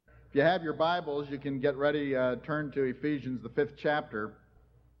If you have your Bibles, you can get ready, turn to Ephesians, the 5th chapter.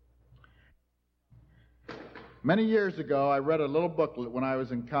 Many years ago, I read a little booklet when I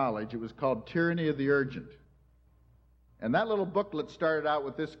was in college. It was called Tyranny of the Urgent. And that little booklet started out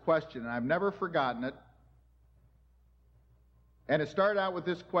with this question, and I've never forgotten it. And it started out with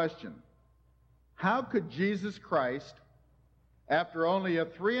this question: how could Jesus Christ, after only a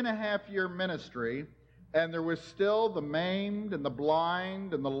 3.5-year ministry, and there was still the maimed and the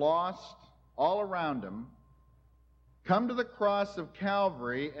blind and the lost all around him, come to the cross of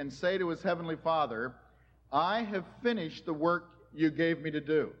Calvary and say to his heavenly Father, "I have finished the work you gave me to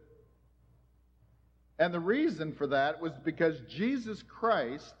do"? And the reason for that was because Jesus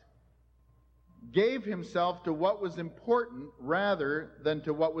Christ gave himself to what was important rather than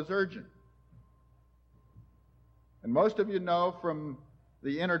to what was urgent. And most of you know from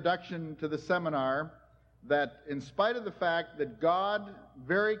the introduction to the seminar that in spite of the fact that God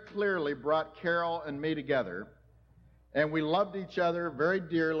very clearly brought Carol and me together, and we loved each other very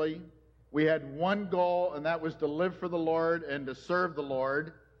dearly, we had one goal, and that was to live for the Lord and to serve the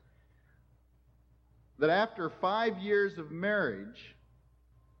Lord, that after 5 years of marriage,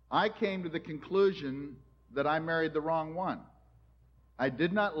 I came to the conclusion that I married the wrong one. I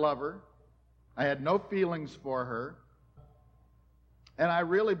did not love her. I had no feelings for her. And I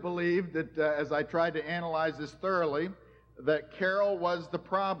really believed that as I tried to analyze this thoroughly, that Carol was the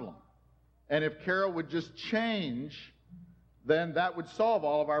problem. And if Carol would just change, then that would solve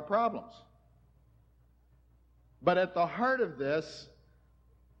all of our problems. But at the heart of this,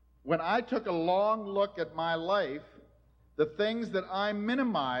 when I took a long look at my life, the things that I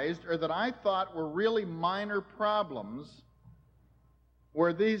minimized or that I thought were really minor problems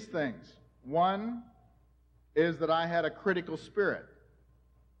were these things. One is that I had a critical spirit.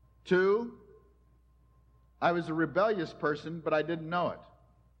 Two, I was a rebellious person, but I didn't know it.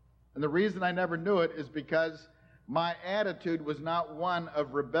 And the reason I never knew it is because my attitude was not one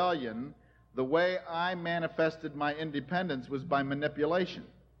of rebellion. The way I manifested my independence was by manipulation.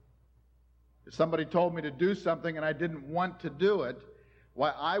 If somebody told me to do something and I didn't want to do it,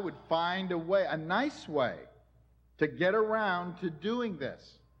 why, I would find a way, a nice way, to get around to doing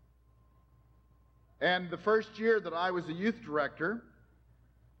this. And the first year that I was a youth director,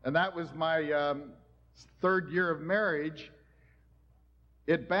 and that was my third year of marriage,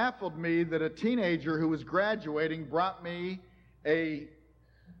 it baffled me that a teenager who was graduating brought me a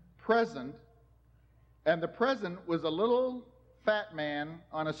present, and the present was a little fat man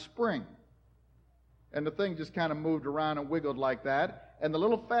on a spring. And the thing just kind of moved around and wiggled like that. And the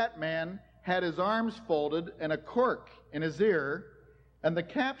little fat man had his arms folded and a cork in his ear. And the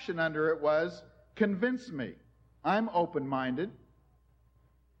caption under it was, "Convince me. I'm open-minded."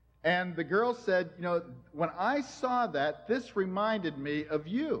 And the girl said, "You know, when I saw that, this reminded me of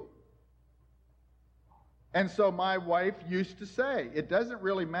you." And so my wife used to say, "It doesn't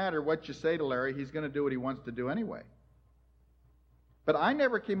really matter what you say to Larry. He's going to do what he wants to do anyway." But I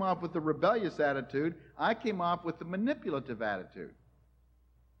never came off with the rebellious attitude. I came off with the manipulative attitude.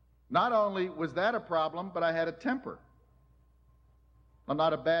 Not only was that a problem, but I had a temper. Well,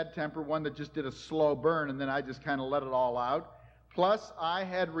 not a bad temper, one that just did a slow burn, and then I just kind of let it all out. Plus, I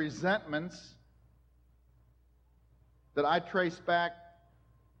had resentments that I traced back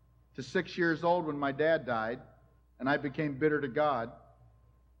to 6 years old when my dad died, and I became bitter to God.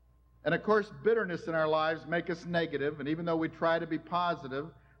 And of course, bitterness in our lives make us negative, and even though we try to be positive,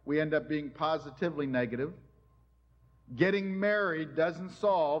 we end up being positively negative. Getting married doesn't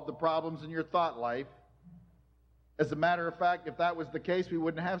solve the problems in your thought life. As a matter of fact, if that was the case, we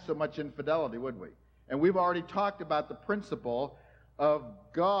wouldn't have so much infidelity, would we? And we've already talked about the principle of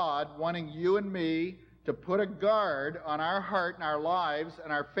God wanting you and me to put a guard on our heart and our lives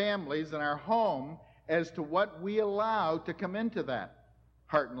and our families and our home as to what we allow to come into that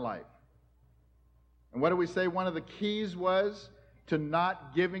heart and life. And what do we say one of the keys was to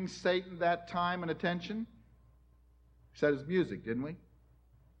not giving Satan that time and attention? We said it's music, didn't we?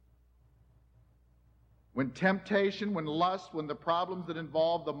 When temptation, when lust, when the problems that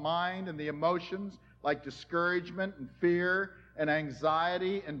involve the mind and the emotions, like discouragement and fear and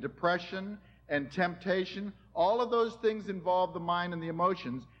anxiety and depression and temptation, all of those things involve the mind and the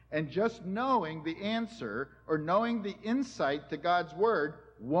emotions, and just knowing the answer or knowing the insight to God's Word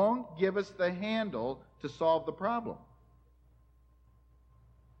won't give us the handle to solve the problem.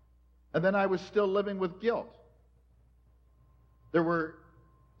 And then I was still living with guilt. There were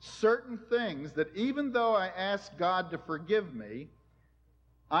certain things that even though I asked God to forgive me,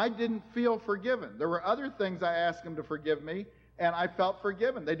 I didn't feel forgiven. There were other things I asked Him to forgive me, and I felt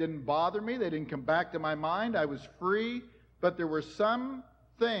forgiven. They didn't bother me. They didn't come back to my mind. I was free. But there were some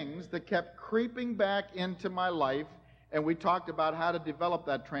things that kept creeping back into my life, and we talked about how to develop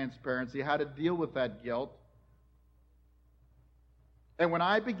that transparency, how to deal with that guilt. And when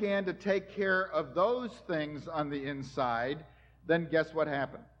I began to take care of those things on the inside, then guess what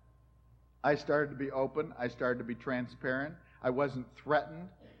happened? I started to be open. I started to be transparent. I wasn't threatened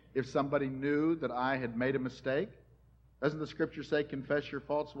if somebody knew that I had made a mistake. Doesn't the Scripture say, confess your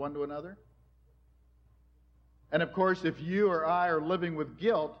faults one to another? And of course, if you or I are living with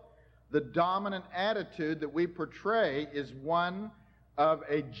guilt, the dominant attitude that we portray is one of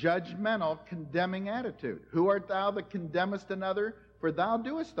a judgmental, condemning attitude. Who art thou that condemnest another? For thou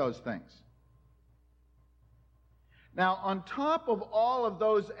doest those things. Now, on top of all of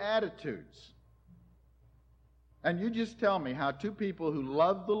those attitudes, and you just tell me how two people who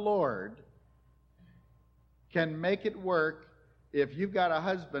love the Lord can make it work if you've got a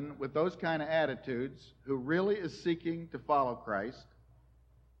husband with those kind of attitudes who really is seeking to follow Christ,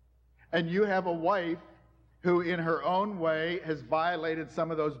 and you have a wife who in her own way has violated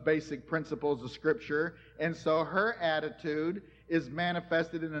some of those basic principles of Scripture, and so her attitude is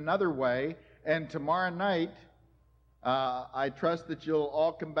manifested in another way. And tomorrow night, I trust that you'll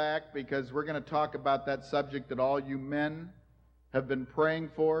all come back, because we're going to talk about that subject that all you men have been praying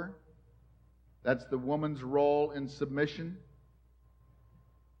for. That's the woman's role in submission.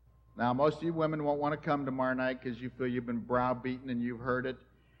 Now, most of you women won't want to come tomorrow night because you feel you've been browbeaten and you've heard it.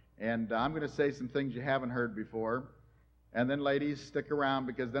 And I'm going to say some things you haven't heard before. And then, ladies, stick around,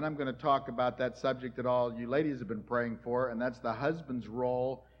 because then I'm going to talk about that subject that all you ladies have been praying for, and that's the husband's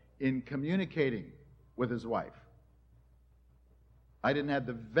role in communicating with his wife. I didn't have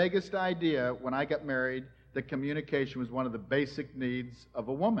the vaguest idea when I got married that communication was one of the basic needs of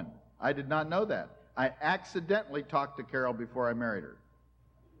a woman. I did not know that. I accidentally talked to Carol before I married her.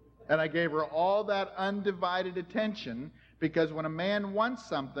 And I gave her all that undivided attention, because when a man wants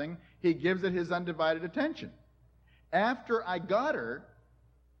something, he gives it his undivided attention. After I got her,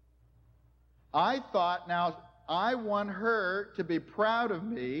 I thought, now, I want her to be proud of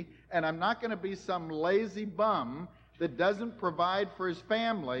me, and I'm not going to be some lazy bum that doesn't provide for his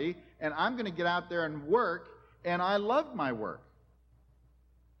family, and I'm going to get out there and work, and I loved my work.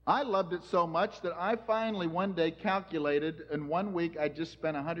 I loved it so much that I finally one day calculated in 1 week I just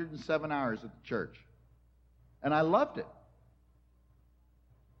spent 107 hours at the church. And I loved it.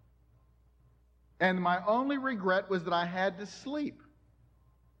 And my only regret was that I had to sleep.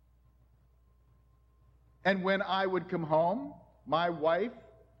 And when I would come home, my wife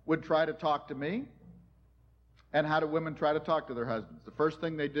would try to talk to me. And how do women try to talk to their husbands? The first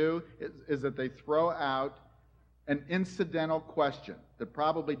thing they do is that they throw out an incidental question that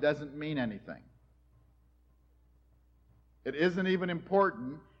probably doesn't mean anything. It isn't even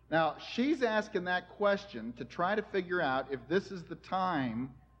important. Now, she's asking that question to try to figure out if this is the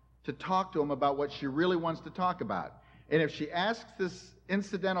time to talk to him about what she really wants to talk about. And if she asks this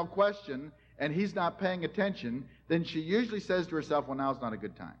incidental question and he's not paying attention, then she usually says to herself, well, now's not a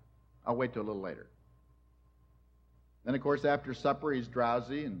good time. I'll wait till a little later. Then, of course, after supper, he's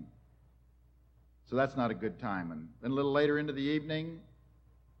drowsy, and so that's not a good time. And then a little later into the evening,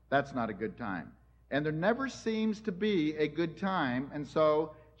 that's not a good time. And there never seems to be a good time, and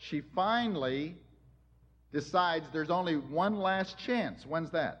so she finally decides there's only one last chance.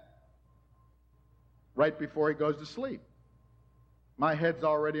 When's that? Right before he goes to sleep. My head's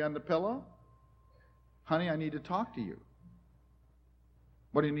already on the pillow. Honey, I need to talk to you.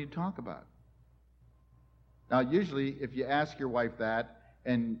 What do you need to talk about? Now, usually, if you ask your wife that,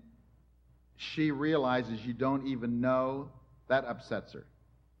 and she realizes you don't even know, that upsets her.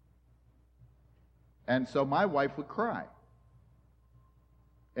 And so my wife would cry.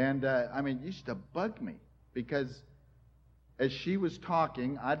 And, it used to bug me, because as she was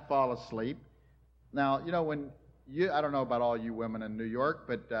talking, I'd fall asleep. Now, I don't know about all you women in New York,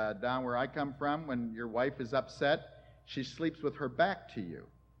 but down where I come from, when your wife is upset, she sleeps with her back to you.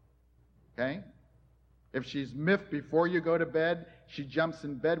 Okay? If she's miffed before you go to bed, she jumps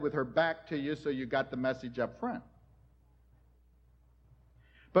in bed with her back to you, so you got the message up front.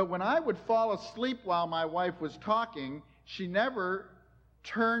 But when I would fall asleep while my wife was talking, she never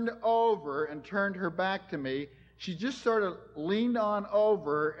turned over and turned her back to me. She just sort of leaned on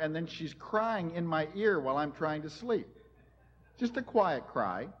over, and then she's crying in my ear while I'm trying to sleep. Just a quiet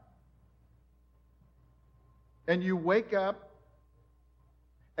cry. And you wake up,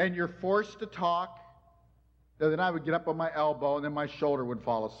 and you're forced to talk. Then I would get up on my elbow, and then my shoulder would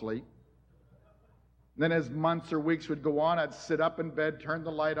fall asleep. And then as months or weeks would go on, I'd sit up in bed, turn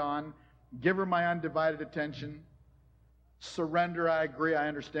the light on, give her my undivided attention. Surrender, I agree, I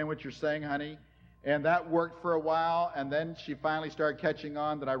understand what you're saying, honey. And that worked for a while, and then she finally started catching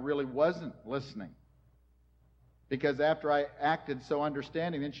on that I really wasn't listening. Because after I acted so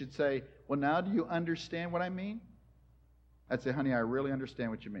understanding, then she'd say, well, now do you understand what I mean? I'd say, honey, I really understand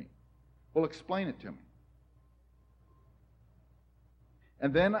what you mean. Well, explain it to me.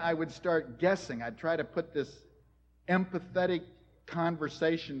 And then I would start guessing. I'd try to put this empathetic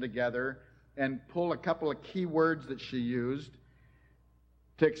conversation together and pull a couple of key words that she used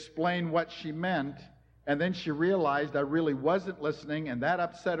to explain what she meant, and then she realized I really wasn't listening, and that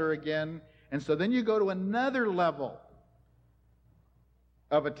upset her again. And so then you go to another level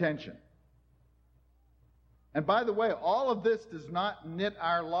of attention. And by the way, all of this does not knit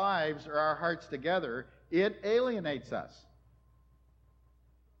our lives or our hearts together. It alienates us.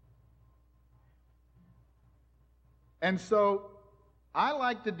 And so I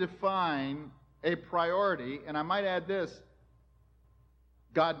like to define a priority, and I might add this: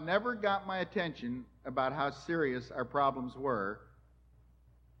 God never got my attention about how serious our problems were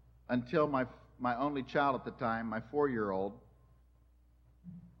until my only child at the time, my 4-year-old,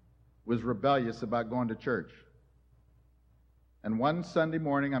 was rebellious about going to church. And one Sunday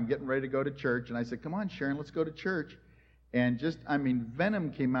morning, I'm getting ready to go to church, and I said, come on, Sharon, let's go to church. And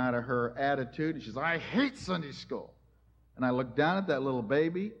venom came out of her attitude. And she says, I hate Sunday school. And I looked down at that little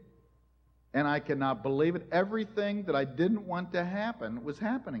baby, and I could not believe it. Everything that I didn't want to happen was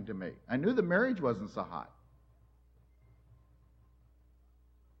happening to me. I knew the marriage wasn't so hot.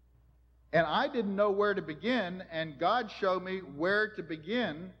 And I didn't know where to begin, and God showed me where to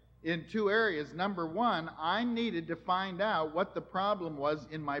begin in 2 areas. Number one, I needed to find out what the problem was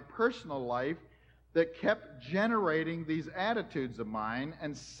in my personal life that kept generating these attitudes of mine.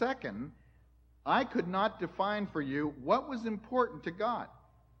 And second, I could not define for you what was important to God.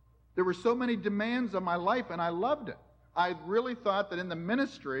 There were so many demands on my life, and I loved it. I really thought that in the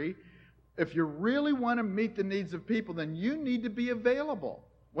ministry, if you really want to meet the needs of people, then you need to be available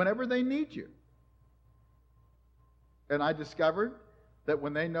whenever they need you. And I discovered that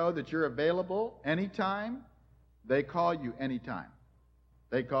when they know that you're available anytime, they call you anytime.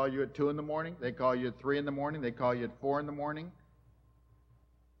 They call you at 2 in the morning. They call you at 3 in the morning. They call you at 4 in the morning.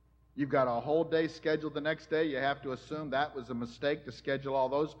 You've got a whole day scheduled the next day. You have to assume that was a mistake to schedule all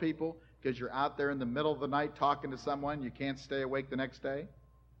those people because you're out there in the middle of the night talking to someone. You can't stay awake the next day.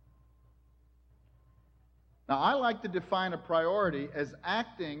 Now, I like to define a priority as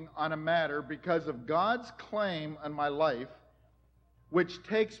acting on a matter because of God's claim on my life, which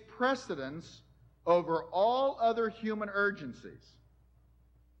takes precedence over all other human urgencies.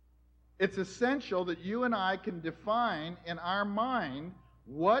 It's essential that you and I can define in our mind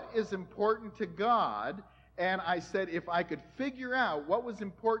what is important to God. And I said if I could figure out what was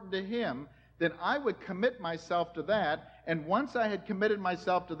important to Him, then I would commit myself to that. And once I had committed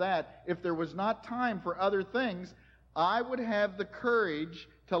myself to that, if there was not time for other things, I would have the courage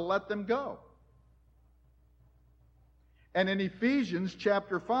to let them go. And in Ephesians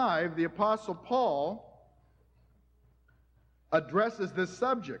chapter 5, the Apostle Paul addresses this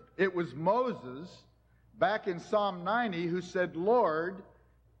subject. It was Moses, back in Psalm 90, who said, Lord,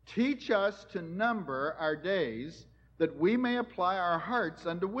 teach us to number our days, that we may apply our hearts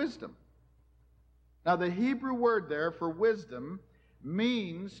unto wisdom. Now, the Hebrew word there for wisdom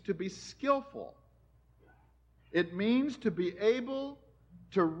means to be skillful. It means to be able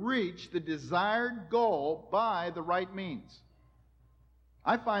to reach the desired goal by the right means.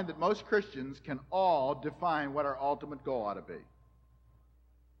 I find that most Christians can all define what our ultimate goal ought to be.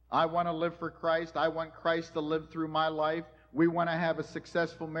 I want to live for Christ. I want Christ to live through my life. We want to have a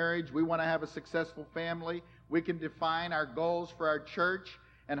successful marriage. We want to have a successful family. We can define our goals for our church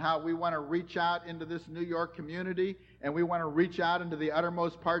and how we want to reach out into this New York community, and we want to reach out into the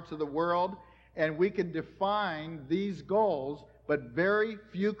uttermost parts of the world. And we can define these goals, but very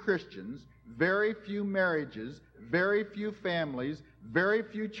few Christians, very few marriages, very few families, very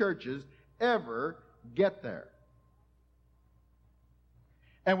few churches ever get there.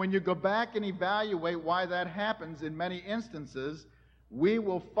 And when you go back and evaluate why that happens in many instances, we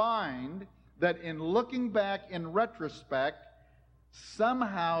will find that in looking back in retrospect,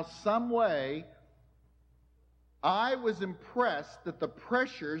 somehow, some way, I was impressed that the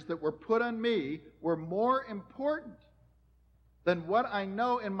pressures that were put on me were more important than what I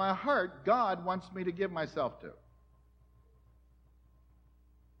know in my heart God wants me to give myself to.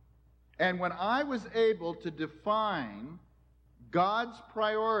 And when I was able to define God's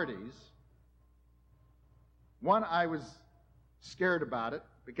priorities, one, I was scared about it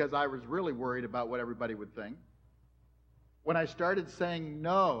because I was really worried about what everybody would think. When I started saying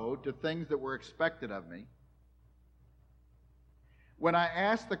no to things that were expected of me, when I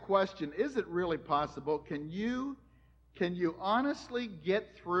ask the question, is it really possible? Can you honestly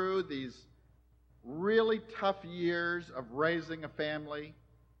get through these really tough years of raising a family?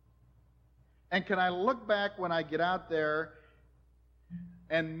 And can I look back when I get out there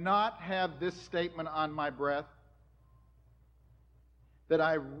and not have this statement on my breath? That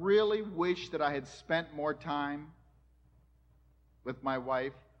I really wish that I had spent more time with my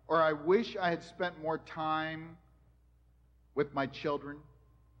wife, or I wish I had spent more time with my children.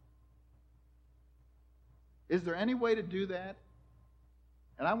 Is there any way to do that?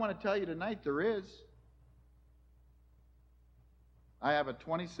 And I want to tell you tonight, there is. I have a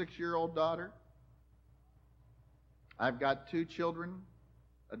 26-year-old daughter. I've got 2 children,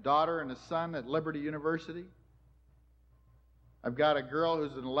 a daughter and a son at Liberty University. I've got a girl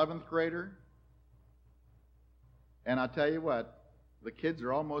who's an 11th grader. And I'll tell you what, the kids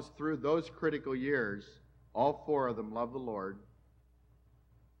are almost through those critical years. All 4 of them love the Lord.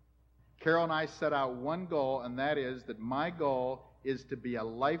 Carol and I set out one goal, and that is that my goal is to be a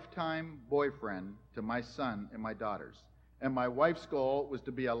lifetime boyfriend to my son and my daughters. And my wife's goal was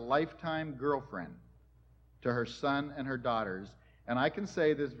to be a lifetime girlfriend to her son and her daughters. And I can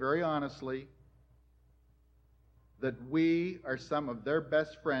say this very honestly, that we are some of their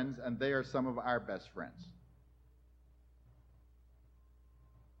best friends and they are some of our best friends.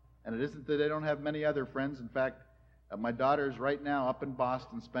 And it isn't that they don't have many other friends. In fact, my daughter is right now up in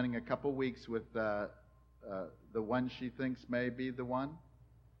Boston spending a couple weeks with the one she thinks may be the one.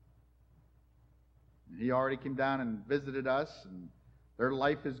 He already came down and visited us, and their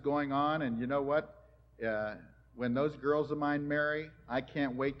life is going on. And you know what? When those girls of mine marry, I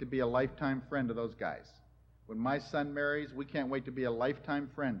can't wait to be a lifetime friend to those guys. When my son marries, we can't wait to be a lifetime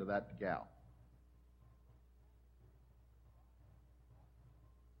friend to that gal.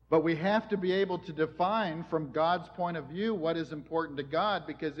 But we have to be able to define from God's point of view what is important to God,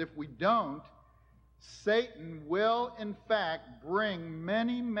 because if we don't, Satan will, in fact, bring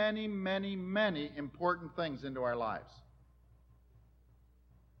many, many, many, many important things into our lives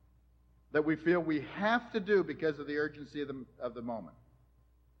that we feel we have to do because of the urgency of the moment.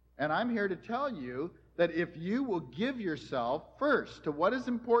 And I'm here to tell you that if you will give yourself first to what is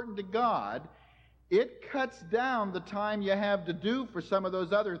important to God, it cuts down the time you have to do for some of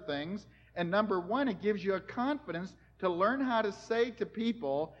those other things. And number one, it gives you a confidence to learn how to say to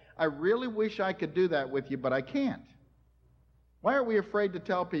people, I really wish I could do that with you, but I can't. Why are we afraid to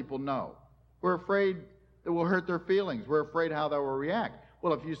tell people no? We're afraid that we'll hurt their feelings. We're afraid how they will react.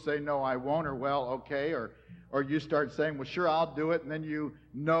 Well, if you say, no, I won't, or well, okay, or you start saying, well, sure, I'll do it, and then you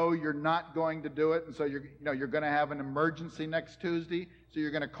know you're not going to do it, and so you're going to have an emergency next Tuesday, so you're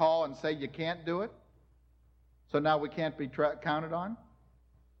going to call and say you can't do it. So now we can't be counted on?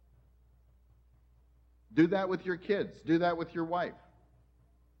 Do that with your kids. Do that with your wife.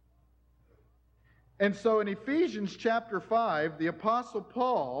 And so in Ephesians chapter 5, the Apostle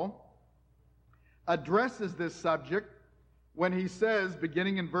Paul addresses this subject when he says,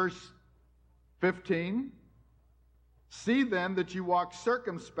 beginning in verse 15, see then that you walk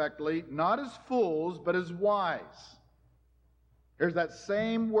circumspectly, not as fools, but as wise. There's that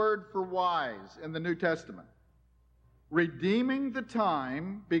same word for wise in the New Testament. Redeeming the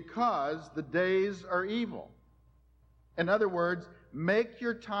time because the days are evil. In other words, make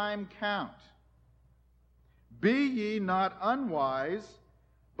your time count. Be ye not unwise,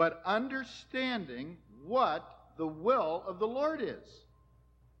 but understanding what the will of the Lord is.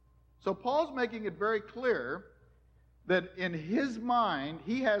 So Paul's making it very clear that in his mind,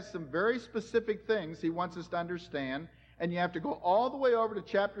 he has some very specific things he wants us to understand, and you have to go all the way over to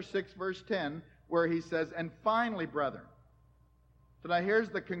chapter 6, verse 10, where he says, and finally, brethren. So now here's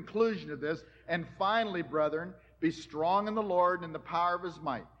the conclusion of this. And finally, brethren, be strong in the Lord and in the power of his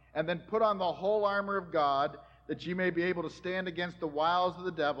might. And then put on the whole armor of God, that ye may be able to stand against the wiles of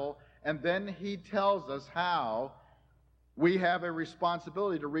the devil. And then he tells us how we have a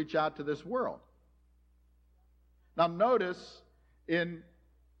responsibility to reach out to this world. Now notice in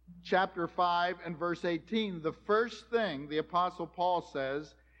chapter 5 and verse 18, the first thing the Apostle Paul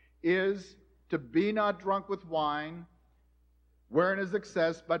says is to be not drunk with wine, wherein is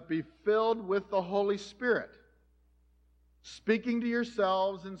excess, but be filled with the Holy Spirit, speaking to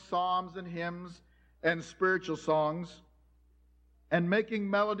yourselves in psalms and hymns and spiritual songs, and making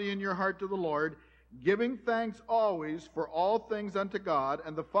melody in your heart to the Lord, giving thanks always for all things unto God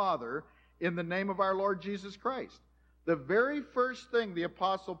and the Father, in the name of our Lord Jesus Christ. The very first thing the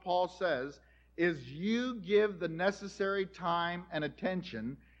Apostle Paul says is you give the necessary time and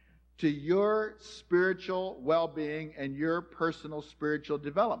attention to your spiritual well-being and your personal spiritual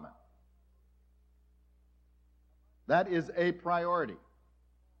development. That is a priority.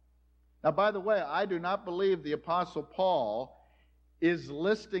 Now, by the way, I do not believe the Apostle Paul is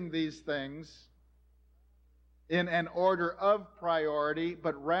listing these things in an order of priority,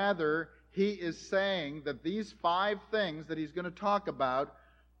 but rather he is saying that these 5 things that he's going to talk about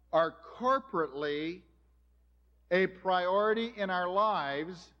are corporately a priority in our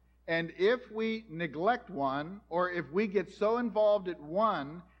lives, and if we neglect one, or if we get so involved at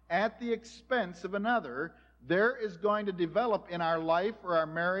one at the expense of another, there is going to develop in our life or our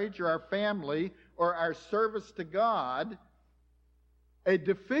marriage or our family or our service to God a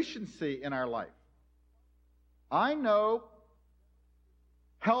deficiency in our life. I know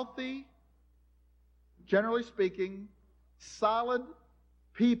healthy, generally speaking, solid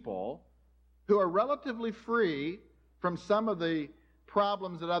people who are relatively free from some of the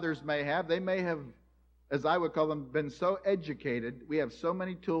problems that others may have. They may have, as I would call them, been so educated. We have so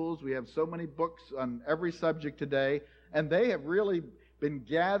many tools. We have so many books on every subject today. And they have really been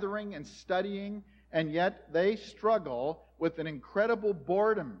gathering and studying, and yet they struggle with an incredible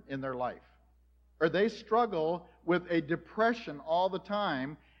boredom in their life. Or they struggle with a depression all the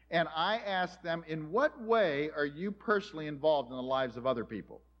time. And I ask them, in what way are you personally involved in the lives of other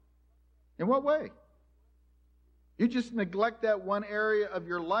people? In what way? You just neglect that one area of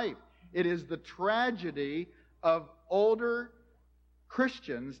your life. It is the tragedy of older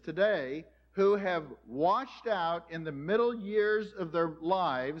Christians today who have washed out in the middle years of their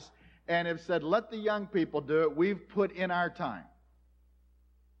lives and have said, let the young people do it. We've put in our time.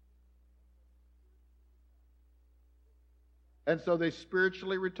 And so they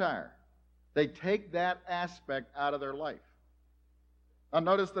spiritually retire. They take that aspect out of their life. Now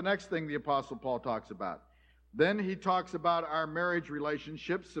notice the next thing the Apostle Paul talks about. Then he talks about our marriage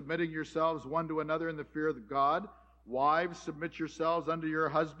relationships, submitting yourselves one to another in the fear of God. Wives, submit yourselves unto your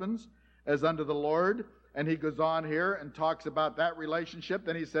husbands as unto the Lord. And he goes on here and talks about that relationship.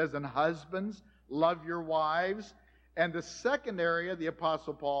 Then he says, and husbands, love your wives. And the second area the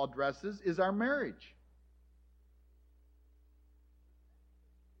Apostle Paul addresses is our marriage.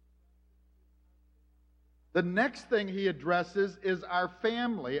 The next thing he addresses is our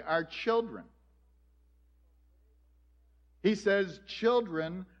family, our children. He says,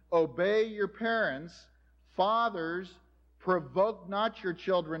 children, obey your parents. Fathers, provoke not your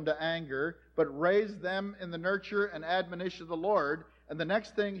children to anger, but raise them in the nurture and admonition of the Lord. And the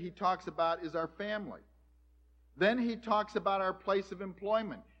next thing he talks about is our family. Then he talks about our place of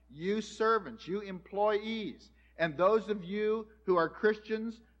employment. You servants, you employees, and those of you who are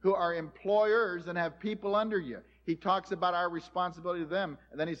Christians, who are employers and have people under you. He talks about our responsibility to them.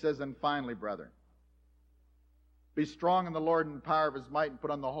 And then he says, and finally, brethren, be strong in the Lord and the power of his might, and put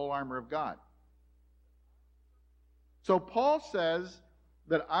on the whole armor of God. So Paul says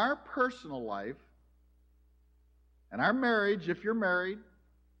that our personal life and our marriage, if you're married,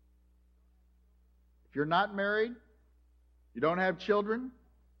 if you're not married, you don't have children,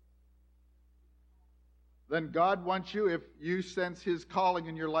 then God wants you, if you sense his calling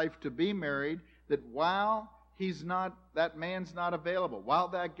in your life to be married, that while that man's not available, while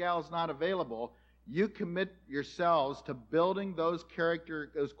that gal's not available, you commit yourselves to building those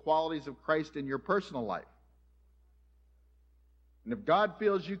qualities of Christ in your personal life. And if God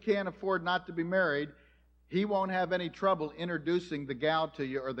feels you can't afford not to be married, he won't have any trouble introducing the gal to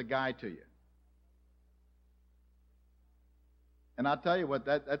you or the guy to you. And I'll tell you what,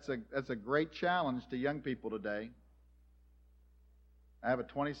 that's a great challenge to young people today. I have a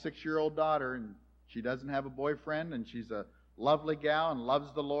 26-year-old daughter, and she doesn't have a boyfriend, and she's a lovely gal and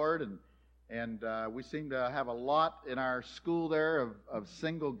loves the Lord, and we seem to have a lot in our school there of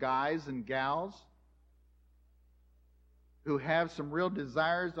single guys and gals who have some real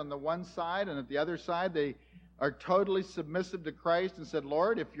desires on the one side, and at the other side they are totally submissive to Christ and said,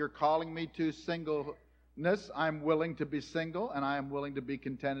 Lord, if you're calling me to singleness, I'm willing to be single, and I am willing to be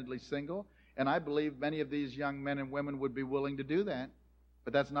contentedly single. And I believe many of these young men and women would be willing to do that,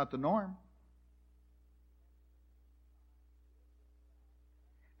 but that's not the norm.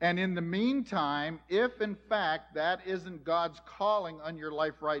 And in the meantime, if in fact that isn't God's calling on your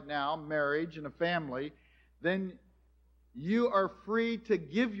life right now, marriage and a family, then you are free to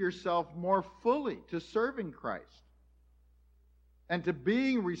give yourself more fully to serving Christ and to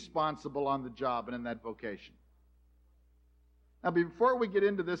being responsible on the job and in that vocation. Now, before we get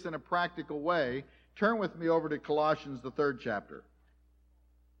into this in a practical way, turn with me over to Colossians, the 3rd chapter.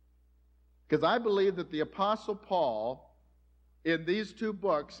 Because I believe that the Apostle Paul, in these 2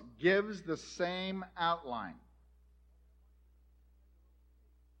 books, gives the same outline.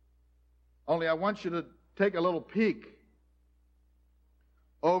 Only I want you to take a little peek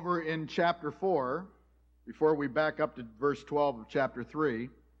over in chapter 4. before we back up to verse 12 of chapter 3,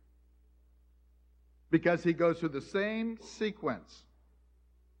 because he goes through the same sequence.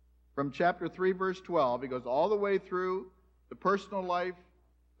 From chapter 3, verse 12, he goes all the way through the personal life,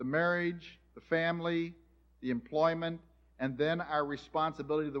 the marriage, the family, the employment, and then our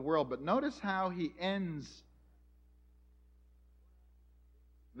responsibility to the world. But notice how he ends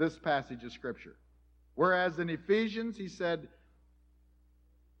this passage of Scripture. Whereas in Ephesians, he said,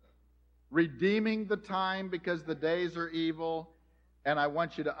 redeeming the time because the days are evil, and I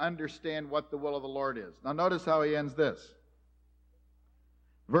want you to understand what the will of the Lord is. Now notice how he ends this.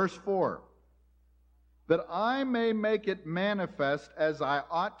 Verse 4, that I may make it manifest as I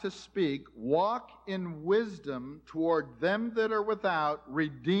ought to speak, walk in wisdom toward them that are without,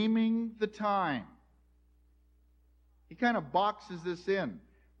 redeeming the time. He kind of boxes this in.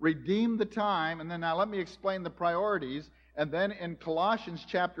 Redeem the time, and then now let me explain the priorities. And then in Colossians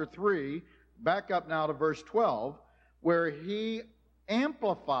chapter 3, back up now to verse 12, where he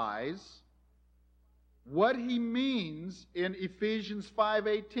amplifies what he means in Ephesians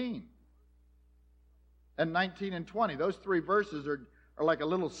 5:18 and 19 and 20. Those three verses are like a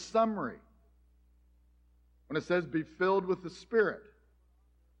little summary. When it says, be filled with the Spirit.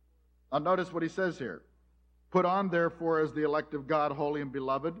 Now notice what he says here. Put on, therefore, as the elect of God, holy and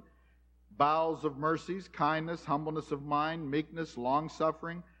beloved, bowels of mercies, kindness, humbleness of mind, meekness,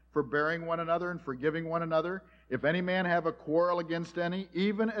 long-suffering, forbearing one another and forgiving one another. If any man have a quarrel against any,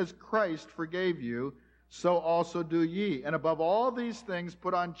 even as Christ forgave you, so also do ye. And above all these things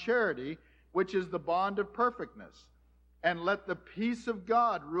put on charity, which is the bond of perfectness. And let the peace of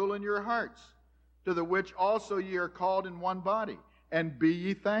God rule in your hearts, to the which also ye are called in one body. And be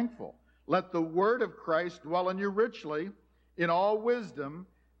ye thankful. Let the word of Christ dwell in you richly, in all wisdom,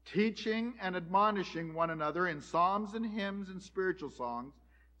 teaching and admonishing one another in psalms and hymns and spiritual songs,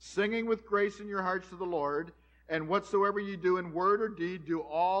 singing with grace in your hearts to the Lord. And whatsoever ye do in word or deed, do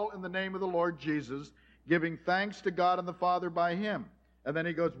all in the name of the Lord Jesus, giving thanks to God and the Father by him. And then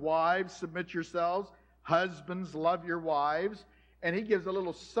he goes, wives, submit yourselves. Husbands, love your wives. And he gives a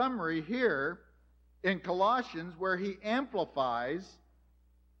little summary here in Colossians where he amplifies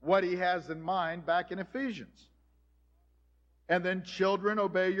what he has in mind back in Ephesians. And then children,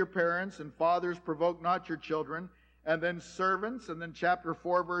 obey your parents, and fathers, provoke not your children. And then servants, and then chapter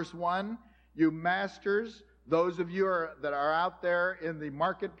 4, verse 1, you masters, those of you that are out there in the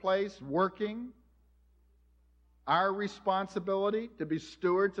marketplace working, our responsibility to be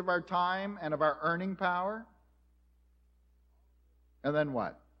stewards of our time and of our earning power. And then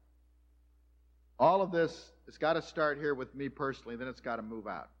what? All of this, it's got to start here with me personally, then it's got to move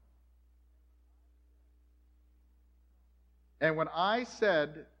out. And when I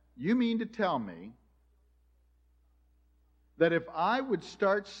said, you mean to tell me that if I would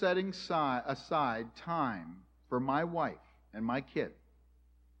start setting aside time for my wife and my kid,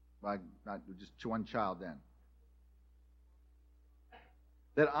 well, not just one child then,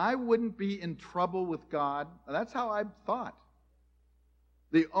 that I wouldn't be in trouble with God? That's how I thought.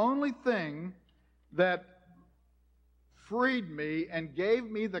 The only thing that freed me and gave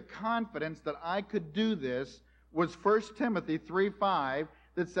me the confidence that I could do this was 1 Timothy 3:5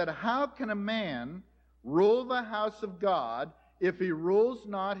 that said, how can a man rule the house of God if he rules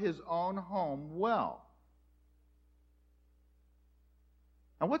not his own home well?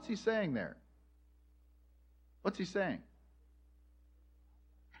 Now what's he saying there? What's he saying?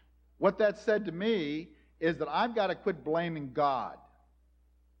 What that said to me is that I've got to quit blaming God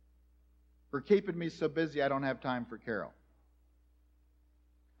for keeping me so busy I don't have time for Carol.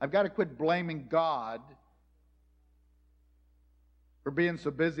 I've got to quit blaming God for being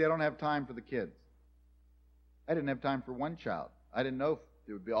so busy I don't have time for the kids. I didn't have time for one child. I didn't know if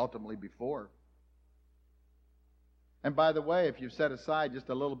it would be ultimately be 4. And by the way, if you've set aside just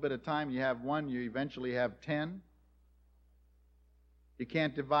a little bit of time, you have 1, you eventually have 10. You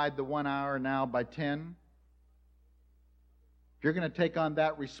can't divide the 1 hour now by 10. If you're going to take on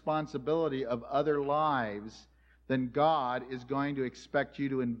that responsibility of other lives, then God is going to expect you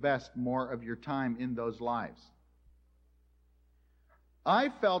to invest more of your time in those lives. I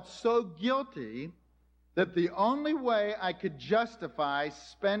felt so guilty that the only way I could justify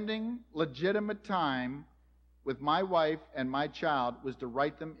spending legitimate time with my wife and my child was to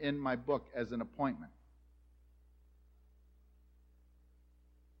write them in my book as an appointment.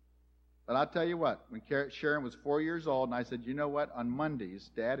 But I'll tell you what, when Sharon was 4 years old, and I said, you know what, on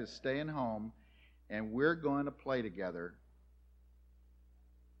Mondays, Dad is staying home, and we're going to play together.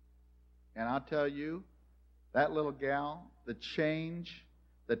 And I'll tell you, that little gal, the change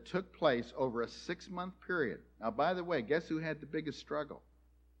that took place over a 6-month period. Now, by the way, guess who had the biggest struggle?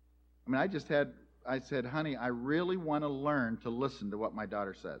 I mean, I just had I said, honey, I really want to learn to listen to what my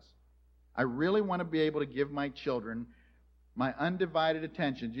daughter says. I really want to be able to give my children my undivided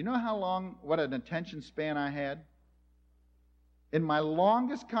attention. Do you know what an attention span I had? In my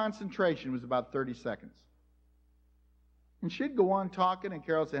longest concentration was about 30 seconds. And she'd go on talking, and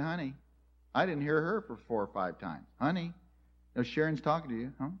Carol would say, honey, I didn't hear her for 4 or 5 times. Honey, Sharon's talking to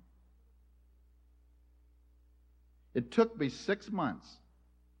you, huh? It took me 6 months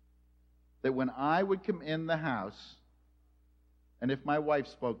that when I would come in the house, and if my wife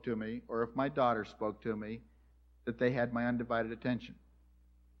spoke to me, or if my daughter spoke to me, that they had my undivided attention.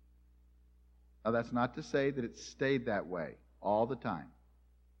 Now, that's not to say that it stayed that way all the time.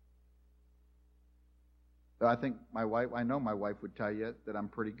 But I know my wife would tell you that I'm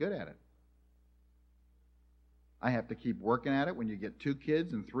pretty good at it. I have to keep working at it. When you get 2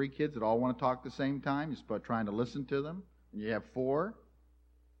 kids and 3 kids that all want to talk at the same time, you start trying to listen to them, and you have 4.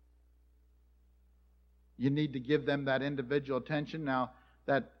 You need to give them that individual attention. Now,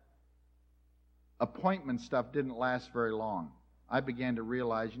 that appointment stuff didn't last very long. I began to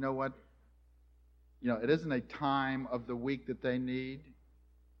realize, you know what? It isn't a time of the week that they need.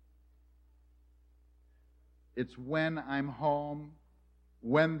 It's when I'm home,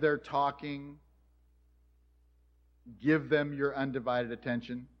 when they're talking. Give them your undivided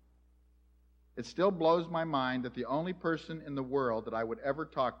attention. It still blows my mind that the only person in the world that I would ever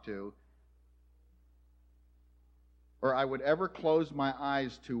talk to, or I would ever close my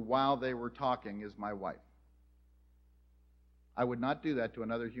eyes to while they were talking, is my wife. I would not do that to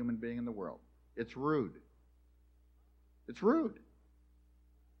another human being in the world. It's rude. It's rude.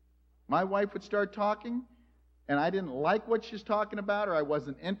 My wife would start talking, and I didn't like what she's talking about, or I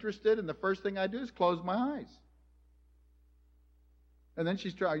wasn't interested, and the first thing I do is close my eyes. And then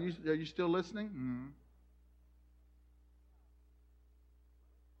she's trying, are you still listening? Mm-hmm.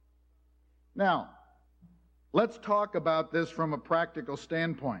 Now, let's talk about this from a practical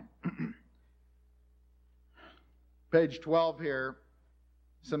standpoint. Page 12 here,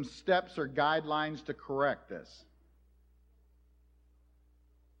 some steps or guidelines to correct this.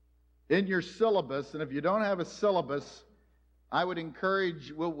 In your syllabus, and if you don't have a syllabus, I would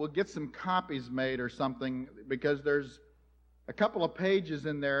encourage, we'll get some copies made or something, because there's a couple of pages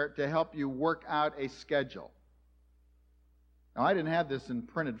in there to help you work out a schedule. Now, I didn't have this in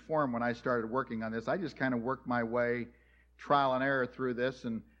printed form when I started working on this. I just kind of worked my way, trial and error through this,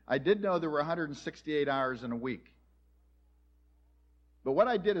 and I did know there were 168 hours in a week. But what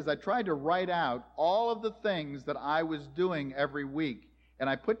I did is I tried to write out all of the things that I was doing every week, and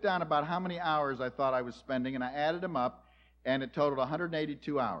I put down about how many hours I thought I was spending, and I added them up, and it totaled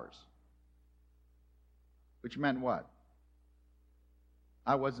 182 hours. Which meant what?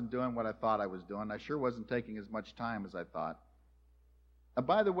 I wasn't doing what I thought I was doing. I sure wasn't taking as much time as I thought.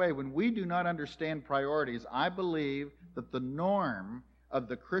 By the way, when we do not understand priorities, I believe that the norm of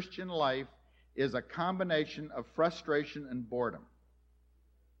the Christian life is a combination of frustration and boredom.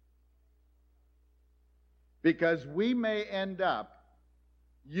 Because we may end up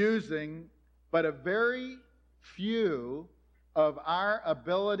using but a very few of our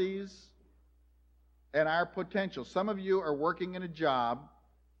abilities and our potential. Some of you are working in a job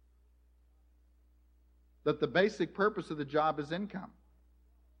that the basic purpose of the job is income.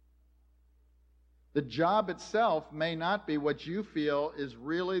 The job itself may not be what you feel is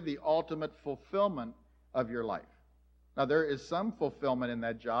really the ultimate fulfillment of your life. Now, there is some fulfillment in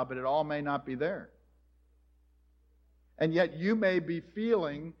that job, but it all may not be there. And yet you may be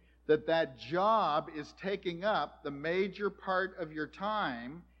feeling that that job is taking up the major part of your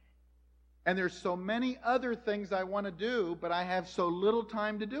time, and there's so many other things I want to do, but I have so little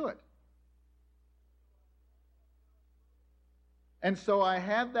time to do it. And so I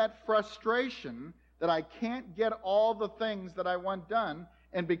have that frustration that I can't get all the things that I want done,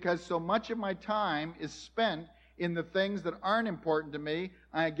 and because so much of my time is spent in the things that aren't important to me,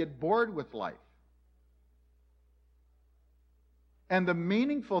 I get bored with life. And the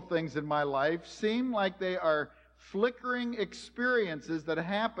meaningful things in my life seem like they are flickering experiences that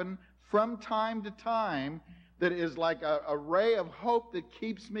happen from time to time that is like a ray of hope that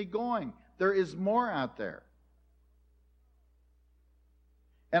keeps me going. There is more out there.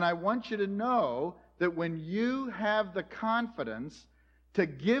 And I want you to know that when you have the confidence to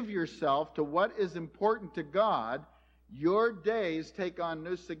give yourself to what is important to God, your days take on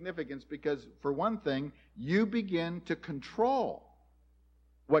new significance because, for one thing, you begin to control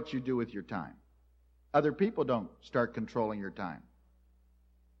what you do with your time. Other people don't start controlling your time.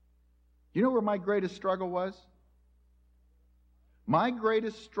 You know where my greatest struggle was? My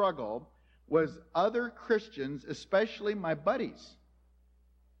greatest struggle was other Christians, especially my buddies,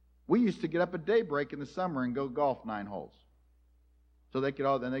 We used to get up at daybreak in the summer and go golf 9 holes. So they could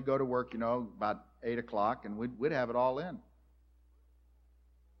all, then they'd go to work, about 8 o'clock, and we'd have it all in.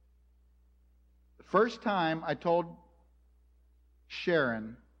 The first time I told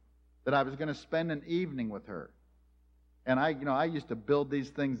Sharon that I was going to spend an evening with her, and I used to build these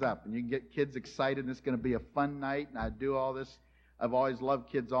things up, and you can get kids excited, and it's going to be a fun night, and I do all this. I've always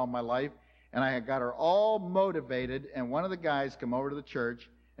loved kids all my life, and I had got her all motivated, and one of the guys come over to the church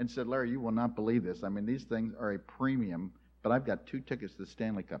and said, "Larry, you will not believe this. I mean, these things are a premium, but I've got 2 tickets to the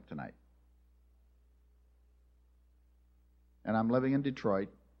Stanley Cup tonight." And I'm living in Detroit,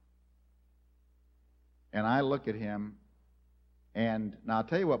 and I look at him, and now I'll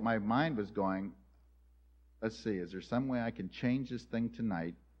tell you what my mind was going. Let's see, is there some way I can change this thing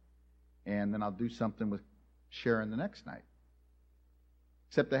tonight, and then I'll do something with Sharon the next night?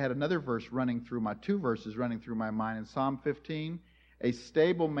 Except I had another verse running through my, 2 verses running through my mind in Psalm 15. A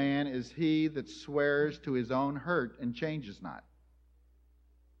stable man is he that swears to his own hurt and changes not.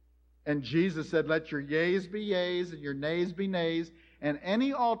 And Jesus said, let your yeas be yeas and your nays be nays, and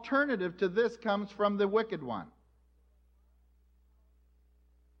any alternative to this comes from the wicked one.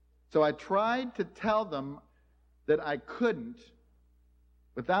 So I tried to tell them that I couldn't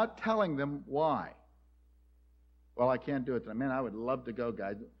without telling them why. Well, I can't do it. Man, I would love to go,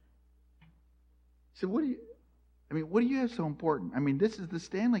 guys. So what do you have so important? I mean, this is the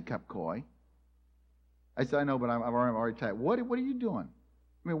Stanley Cup, Coy. I said, I know, but I'm already tired. What are you doing?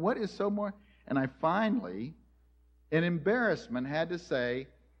 I mean, what is so more? And I finally, in embarrassment, had to say,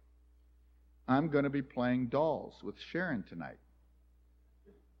 I'm going to be playing dolls with Sharon tonight.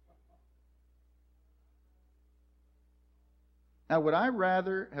 Now, would I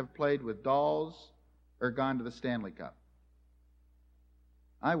rather have played with dolls or gone to the Stanley Cup?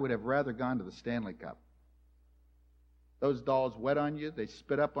 I would have rather gone to the Stanley Cup. Those dolls wet on you. They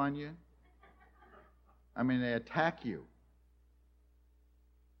spit up on you. I mean, they attack you.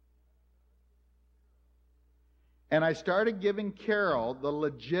 And I started giving Carol the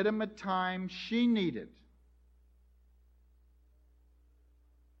legitimate time she needed.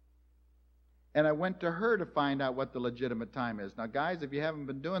 And I went to her to find out what the legitimate time is. Now, guys, if you haven't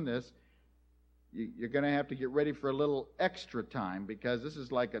been doing this, you're going to have to get ready for a little extra time, because this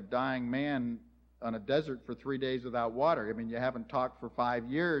is like a dying man on a desert for 3 days without water. I mean, you haven't talked for 5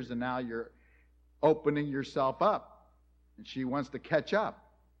 years, and now you're opening yourself up. And she wants to catch up.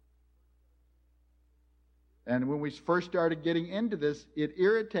 And when we first started getting into this, it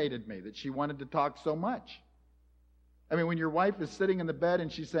irritated me that she wanted to talk so much. I mean, when your wife is sitting in the bed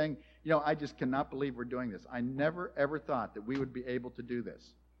and she's saying, I just cannot believe we're doing this. I never, ever thought that we would be able to do this.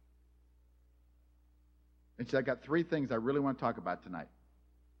 And she said, I got 3 things I really want to talk about tonight.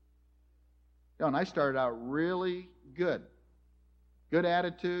 And I started out really good. Good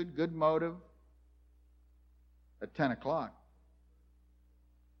attitude, good motive at 10 o'clock.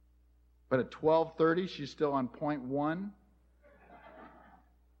 But at 12:30, she's still on point 1.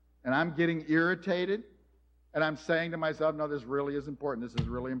 And I'm getting irritated. And I'm saying to myself, no, this really is important. This is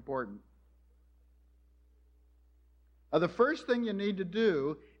really important. Now, the first thing you need to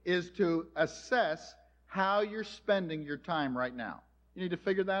do is to assess how you're spending your time right now. You need to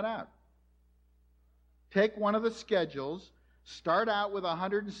figure that out. Take one of the schedules, start out with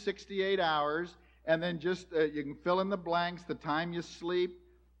 168 hours, and then just you can fill in the blanks, the time you sleep.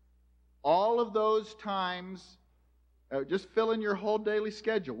 All of those times, just fill in your whole daily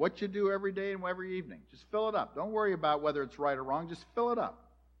schedule, what you do every day and every evening. Just fill it up. Don't worry about whether it's right or wrong. Just fill it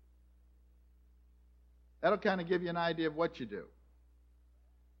up. That'll kind of give you an idea of what you do.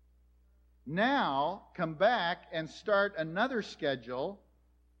 Now, come back and start another schedule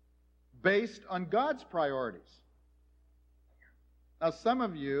based on God's priorities. Now, some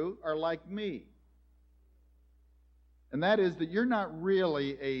of you are like me. And that is that you're not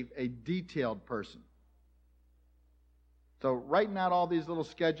really a detailed person. So writing out all these little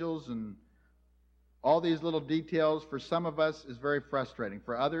schedules and all these little details for some of us is very frustrating.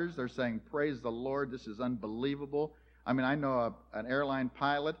 For others, they're saying, praise the Lord, this is unbelievable. I mean, I know an airline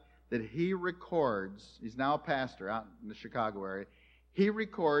pilot that he records, he's now a pastor out in the Chicago area, he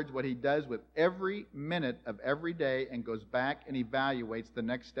records what he does with every minute of every day and goes back and evaluates the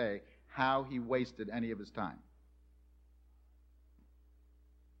next day how he wasted any of his time.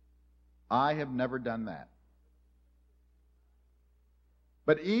 I have never done that.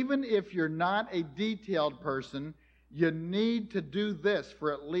 But even if you're not a detailed person, you need to do this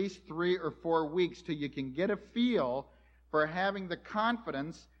for at least 3 or 4 weeks till you can get a feel for having the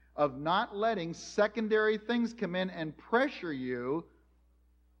confidence of not letting secondary things come in and pressure you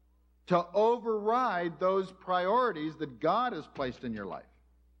to override those priorities that God has placed in your life.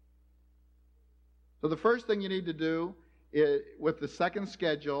 So the first thing you need to do with the second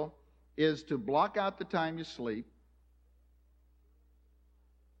schedule is to block out the time you sleep.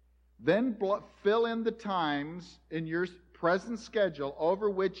 Then fill in the times in your present schedule over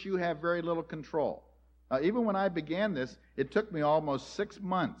which you have very little control. Now, even when I began this, it took me almost 6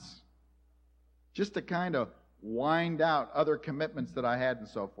 months just to kind of wind out other commitments that I had and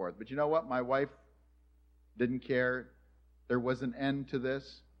so forth. But you know what? My wife didn't care. There was an end to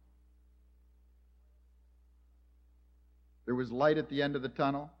this. There was light at the end of the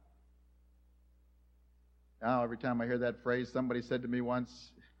tunnel. Now, every time I hear that phrase, somebody said to me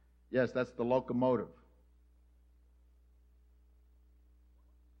once, yes, that's the locomotive.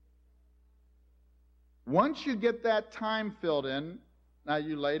 Once you get that time filled in, now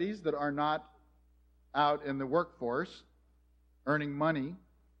you ladies that are not out in the workforce earning money,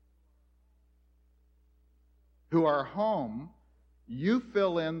 who are home, you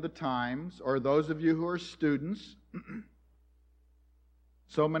fill in the times, or those of you who are students,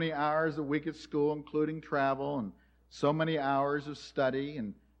 so many hours a week at school, including travel, and so many hours of study,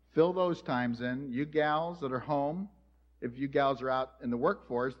 and fill those times in. You gals that are home, if you gals are out in the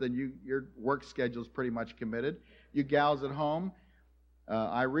workforce, then your work schedule is pretty much committed. You gals at home,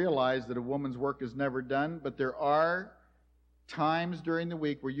 I realize that a woman's work is never done, but there are times during the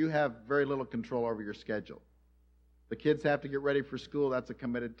week where you have very little control over your schedule. The kids have to get ready for school, that's a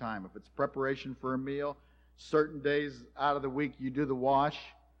committed time. If it's preparation for a meal, certain days out of the week you do the wash.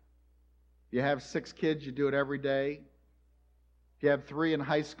 If you have 6 kids, you do it every day. If you have 3 in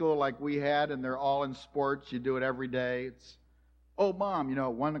high school like we had and they're all in sports, you do it every day. It's, oh, Mom,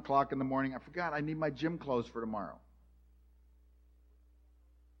 at 1 o'clock in the morning, I forgot I need my gym clothes for tomorrow.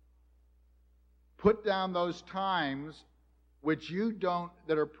 Put down those times which you don't,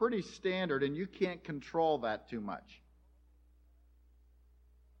 that are pretty standard, and you can't control that too much.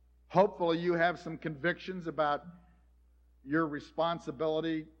 Hopefully you have some convictions about your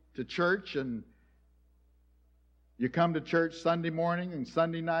responsibility to church, and you come to church Sunday morning and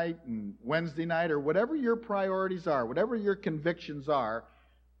Sunday night and Wednesday night, or whatever your priorities are, whatever your convictions are,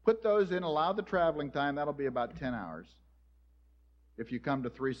 put those in, allow the traveling time. That'll be about 10 hours if you come to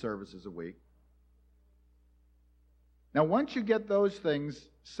 3 services a week. Now, once you get those things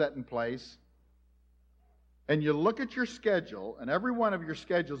set in place, and you look at your schedule, and every one of your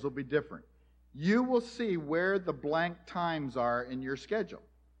schedules will be different, you will see where the blank times are in your schedule.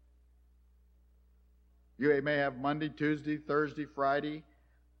 You may have Monday, Tuesday, Thursday, Friday,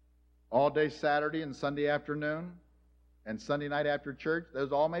 all day Saturday and Sunday afternoon, and Sunday night after church.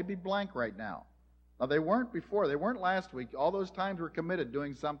 Those all may be blank right now. Now, they weren't before. They weren't last week. All those times were committed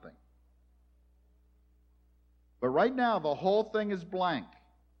doing something. But right now, the whole thing is blank.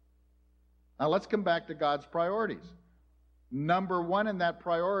 Now, let's come back to God's priorities. Number 1 in that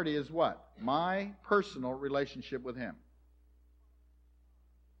priority is what? My personal relationship with Him.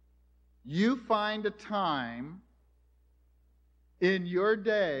 You find a time in your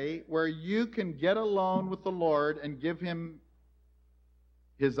day where you can get alone with the Lord and give Him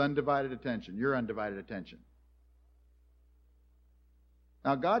His undivided attention, your undivided attention.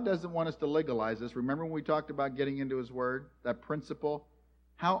 Now, God doesn't want us to legalize this. Remember when we talked about getting into His Word, that principle?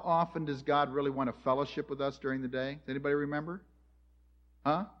 How often does God really want to fellowship with us during the day? Does anybody remember?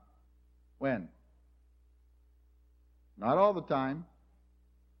 Huh? When? Not all the time.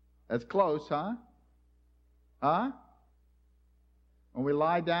 That's close, huh? Huh? When we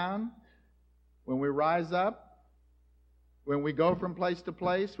lie down? When we rise up? When we go from place to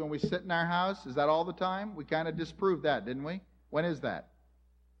place? When we sit in our house? Is that all the time? We kind of disproved that, didn't we? When is that?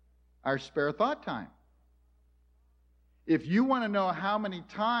 Our spare thought time. If you want to know how many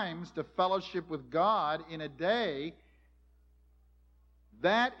times to fellowship with God in a day,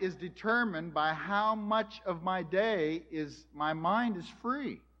 that is determined by how much of my day my mind is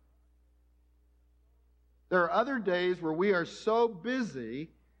free. There are other days where we are so busy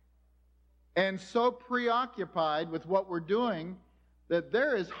and so preoccupied with what we're doing that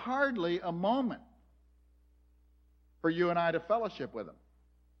there is hardly a moment for you and I to fellowship with Him.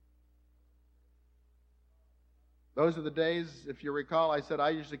 Those are the days, if you recall, I said I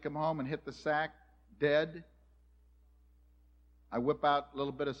usually come home and hit the sack dead. I whip out a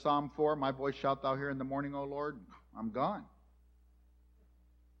little bit of Psalm 4. My voice shalt thou hear in the morning, O Lord. I'm gone.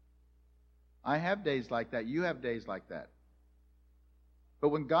 I have days like that. You have days like that. But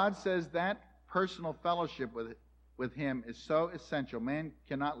when God says that personal fellowship with Him is so essential, man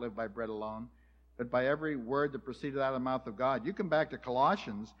cannot live by bread alone, but by every word that proceeded out of the mouth of God. You come back to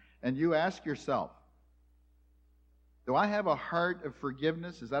Colossians and you ask yourself, do I have a heart of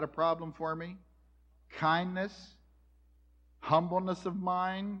forgiveness? Is that a problem for me? Kindness, humbleness of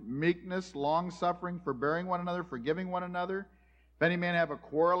mind, meekness, long-suffering, forbearing one another, forgiving one another. If any man have a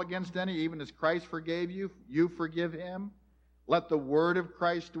quarrel against any, even as Christ forgave you, you forgive him. Let the word of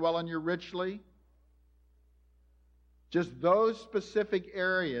Christ dwell in you richly. Just those specific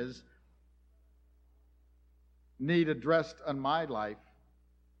areas need addressed on my life.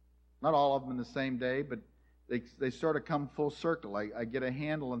 Not all of them in the same day, but they sort of come full circle. I get a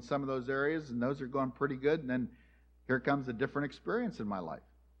handle on some of those areas, and those are going pretty good, and then here comes a different experience in my life.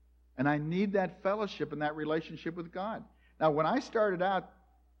 And I need that fellowship and that relationship with God. Now, when I started out,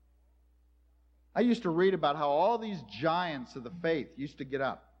 I used to read about how all these giants of the faith used to get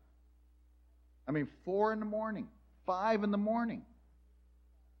up. 4 in the morning, 5 in the morning.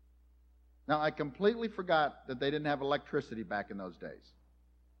 Now, I completely forgot that they didn't have electricity back in those days.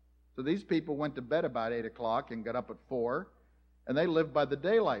 So these people went to bed about 8 o'clock and got up at 4, and they lived by the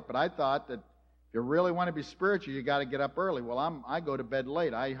daylight. But I thought that if you really want to be spiritual, you got to get up early. Well, I go to bed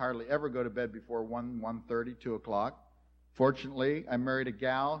late. I hardly ever go to bed before 1:30, 2 o'clock. Fortunately, I married a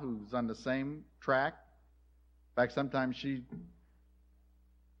gal who's on the same track. In fact, sometimes she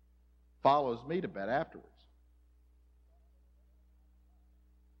follows me to bed afterwards.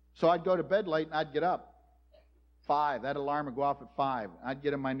 So I'd go to bed late and I'd get up. 5. That alarm would go off at 5. I'd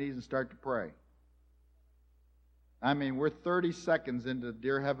get on my knees and start to pray. We're 30 seconds into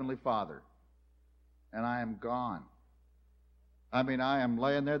Dear Heavenly Father, and I am gone. I am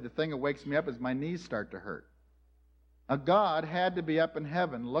laying there. The thing that wakes me up is my knees start to hurt. Now, God had to be up in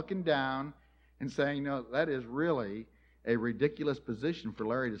heaven looking down and saying, that is really a ridiculous position for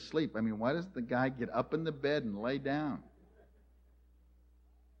Larry to sleep. Why does the guy get up in the bed and lay down?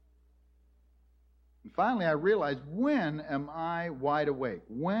 And finally, I realized, when am I wide awake?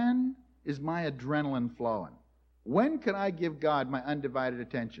 When is my adrenaline flowing? When can I give God my undivided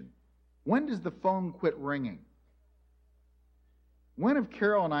attention? When does the phone quit ringing? When have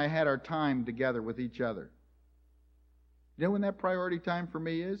Carol and I had our time together with each other? You know when that priority time for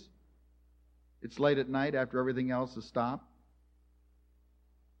me is? It's late at night after everything else has stopped.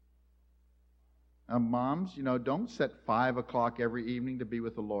 Moms, don't set 5 o'clock every evening to be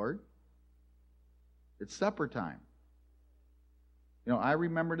with the Lord. It's supper time. I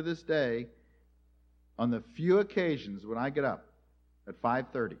remember to this day, on the few occasions when I get up at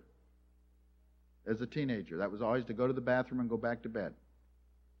 5:30 as a teenager, that was always to go to the bathroom and go back to bed.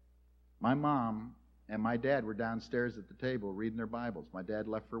 My mom and my dad were downstairs at the table reading their Bibles. My dad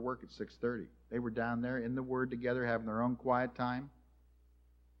left for work at 6:30. They were down there in the Word together, having their own quiet time.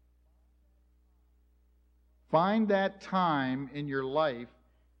 Find that time in your life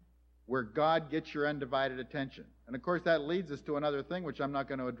where God gets your undivided attention. And of course, that leads us to another thing, which I'm not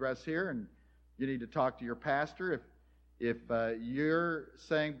going to address here, and you need to talk to your pastor if you're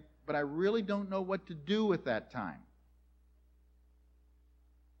saying, but I really don't know what to do with that time.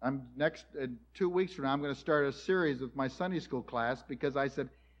 In 2 weeks from now, I'm going to start a series with my Sunday school class, because I said,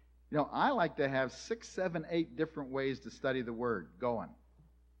 I like to have 6, 7, 8 different ways to study the Word going.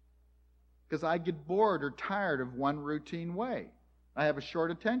 Because I get bored or tired of one routine way. I have a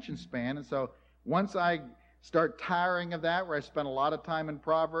short attention span, and so once I start tiring of that, where I spend a lot of time in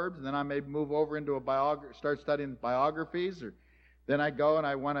Proverbs, and then I may move over into start studying biographies, or then I go and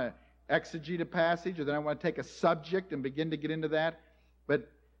I want to exegete a passage, or then I want to take a subject and begin to get into that.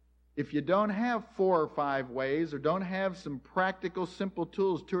 But if you don't have 4 or 5 ways, or don't have some practical, simple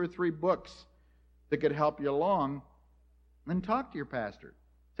tools, 2 or 3 books that could help you along, then talk to your pastor.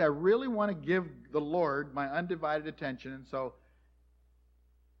 Say, I really want to give the Lord my undivided attention,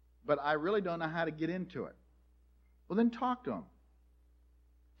 but I really don't know how to get into it. Well, then talk to him.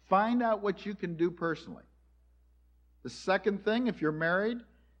 Find out what you can do personally. The second thing, if you're married,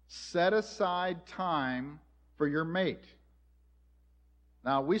 set aside time for your mate.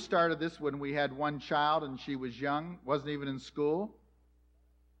 Now, we started this when we had one child and she was young, wasn't even in school.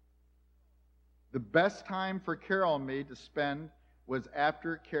 The best time for Carol and me to spend was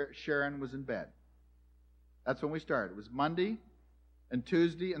after Sharon was in bed. That's when we started. It was Monday and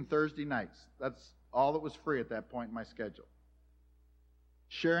Tuesday and Thursday nights. That's all that was free at that point in my schedule.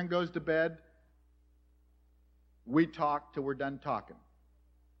 Sharon goes to bed. We talk till we're done talking.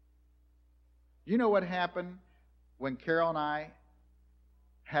 You know what happened when Carol and I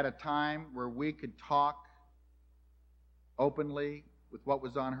had a time where we could talk openly with what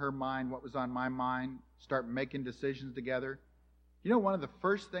was on her mind, what was on my mind, start making decisions together? You know one of the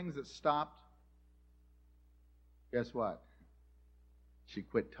first things that stopped? Guess what? She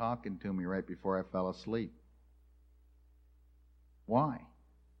quit talking to me right before I fell asleep. Why?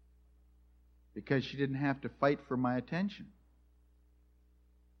 Because she didn't have to fight for my attention.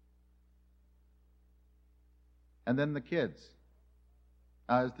 and then the kids.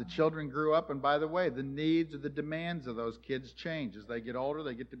 As the children grew up, and by the way, the needs or the demands of those kids change. As they get older,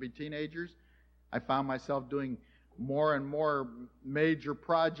 they get to be teenagers. I found myself doing more and more major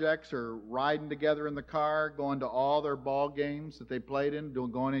projects, or riding together in the car, going to all their ball games that they played in,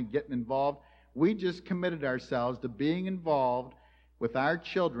 going and getting involved. We just committed ourselves to being involved with our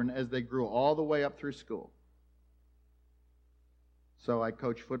children as they grew all the way up through school. So I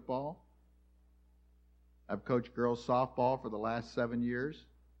coach football. I've coached girls softball for the last 7 years.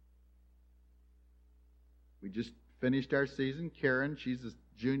 We just finished our season. Karen, she's a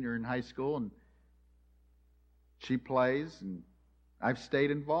junior in high school, and she plays, and I've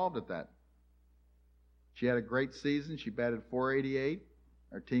stayed involved at that. She had a great season. She batted .488.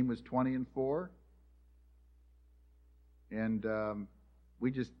 Our team was 20-4. And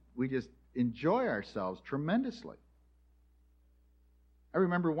we just enjoy ourselves tremendously. I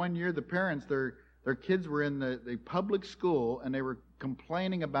remember one year the parents, their kids were in the public school, and they were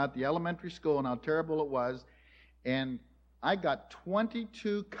complaining about the elementary school and how terrible it was. And I got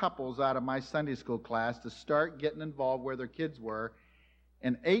 22 couples out of my Sunday school class to start getting involved where their kids were.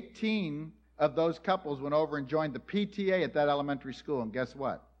 And 18 of those couples went over and joined the PTA at that elementary school. And guess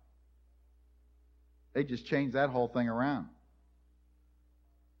what? They just changed that whole thing around.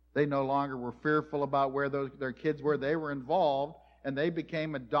 They no longer were fearful about where their kids were. They were involved, and they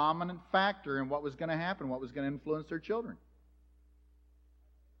became a dominant factor in what was going to happen, what was going to influence their children.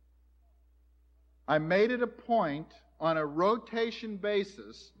 I made it a point on a rotation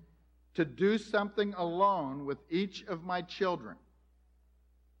basis to do something alone with each of my children.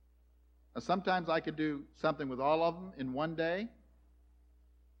 Now, sometimes I could do something with all of them in one day.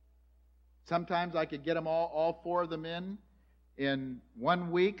 Sometimes I could get them all 4 of them in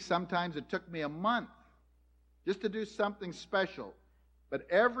 1 week. Sometimes it took me a month just to do something special. But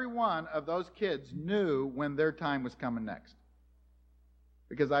every one of those kids knew when their time was coming next.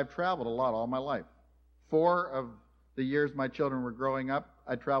 Because I've traveled a lot all my life. 4 of the years my children were growing up,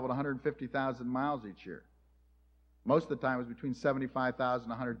 I traveled 150,000 miles each year. Most of the time it was between 75,000 and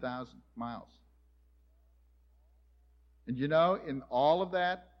 100,000 miles. And you know, in all of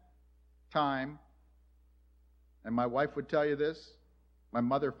that time, and my wife would tell you this, my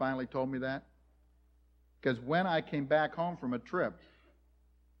mother finally told me that, because when I came back home from a trip,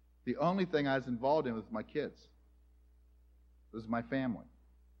 the only thing I was involved in was my kids. It was my family.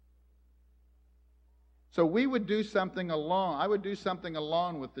 So we would do something alone. I would do something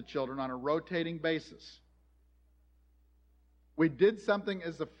alone with the children on a rotating basis. We did something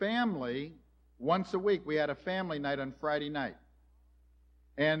as a family once a week. We had a family night on Friday night.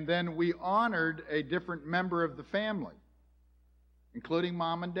 And then we honored a different member of the family, including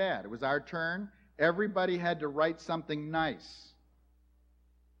mom and dad. It was our turn. Everybody had to write something nice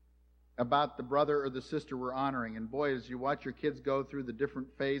about the brother or the sister we're honoring. And boy, as you watch your kids go through the different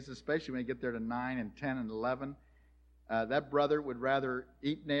phases, especially when you get there to 9 and 10 and 11, that brother would rather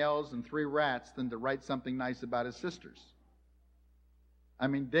eat nails and 3 rats than to write something nice about his sisters. I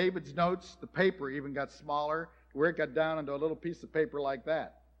mean, David's notes, the paper even got smaller, where it got down into a little piece of paper like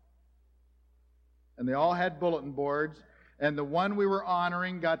that. And they all had bulletin boards, and the one we were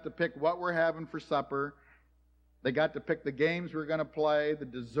honoring got to pick what we're having for supper. They got to pick the games we were going to play, the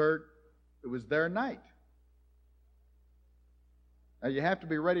dessert. It was their night. Now, you have to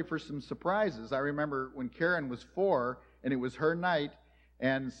be ready for some surprises. I remember when Karen was 4, and it was her night,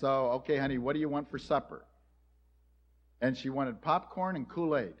 and so, okay, honey, what do you want for supper? And she wanted popcorn and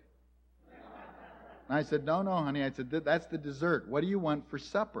Kool-Aid. And I said, no, honey. I said, that's the dessert. What do you want for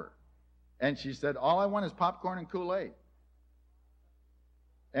supper? And she said, all I want is popcorn and Kool-Aid.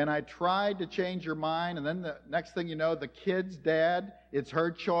 And I tried to change her mind, and then the next thing you know, the kid's dad, it's her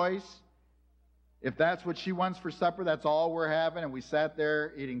choice. If that's what she wants for supper, that's all we're having. And we sat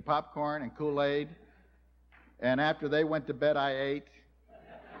there eating popcorn and Kool-Aid. And after they went to bed, I ate.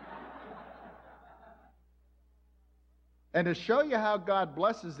 And to show you how God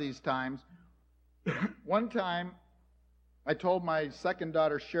blesses these times, one time I told my second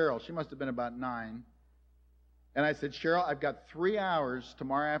daughter, Cheryl, she must have been about 9, and I said, Cheryl, I've got 3 hours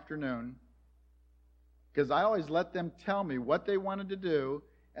tomorrow afternoon, because I always let them tell me what they wanted to do,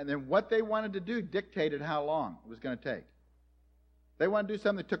 and then what they wanted to do dictated how long it was going to take. If they wanted to do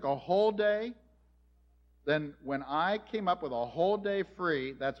something that took a whole day, then when I came up with a whole day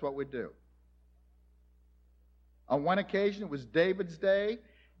free, that's what we'd do. On one occasion, it was David's day,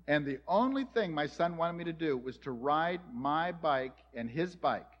 and the only thing my son wanted me to do was to ride my bike and his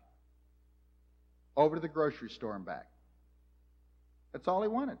bike over to the grocery store and back. That's all he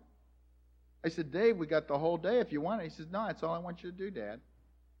wanted. I said, Dave, we got the whole day if you want it. He says, no, that's all I want you to do, Dad.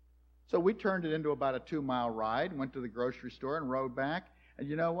 So we turned it into about a 2-mile ride, went to the grocery store and rode back. And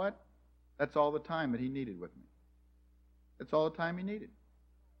you know what? That's all the time that he needed with me. That's all the time he needed.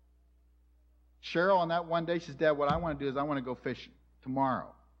 Cheryl, on that one day, she says, Dad, what I want to do is I want to go fishing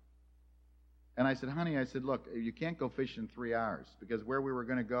tomorrow. And I said, honey, look, you can't go fishing in 3 hours because where we were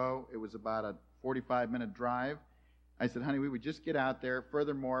going to go, it was about a 45-minute drive. I said, honey, we would just get out there.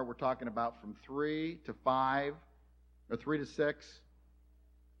 Furthermore, we're talking about from 3 to 5 or 3 to 6.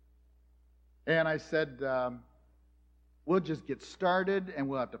 And I said, we'll just get started and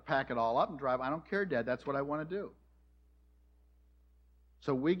we'll have to pack it all up and drive. I don't care, Dad. That's what I want to do.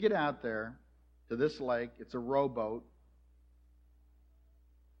 So we get out there to this lake. It's a rowboat.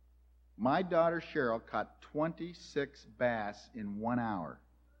 My daughter Cheryl caught 26 bass in 1 hour.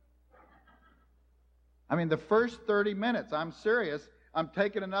 I mean, the first 30 minutes, I'm serious. I'm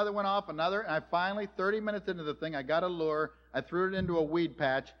taking another one off, and I finally, 30 minutes into the thing, I got a lure. I threw it into a weed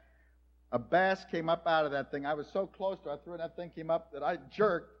patch. A bass came up out of that thing. I was so close to it, I threw it, that thing came up that I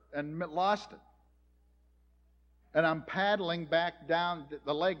jerked and lost it. And I'm paddling back down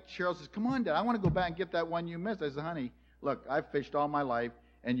the lake. Cheryl says, come on, Dad, I want to go back and get that one you missed. I said, honey, look, I've fished all my life,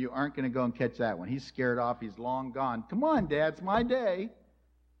 and you aren't going to go and catch that one. He's scared off. He's long gone. Come on, Dad, it's my day.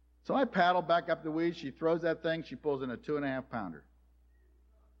 So I paddle back up the weeds. She throws that thing. She pulls in a 2.5-pounder.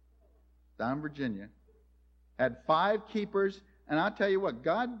 Down in Virginia. Had 5 keepers. And I'll tell you what,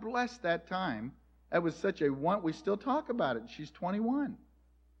 God blessed that time. That was such a one. We still talk about it. She's 21.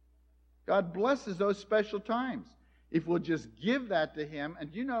 God blesses those special times. If we'll just give that to Him.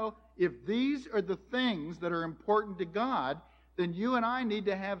 And you know, if these are the things that are important to God, then you and I need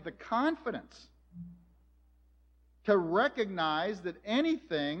to have the confidence to recognize that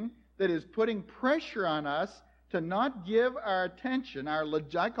anything that is putting pressure on us to not give our attention,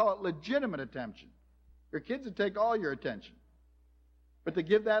 I call it legitimate attention. Your kids will take all your attention. But to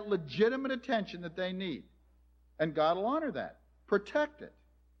give that legitimate attention that they need. And God will honor that. Protect it.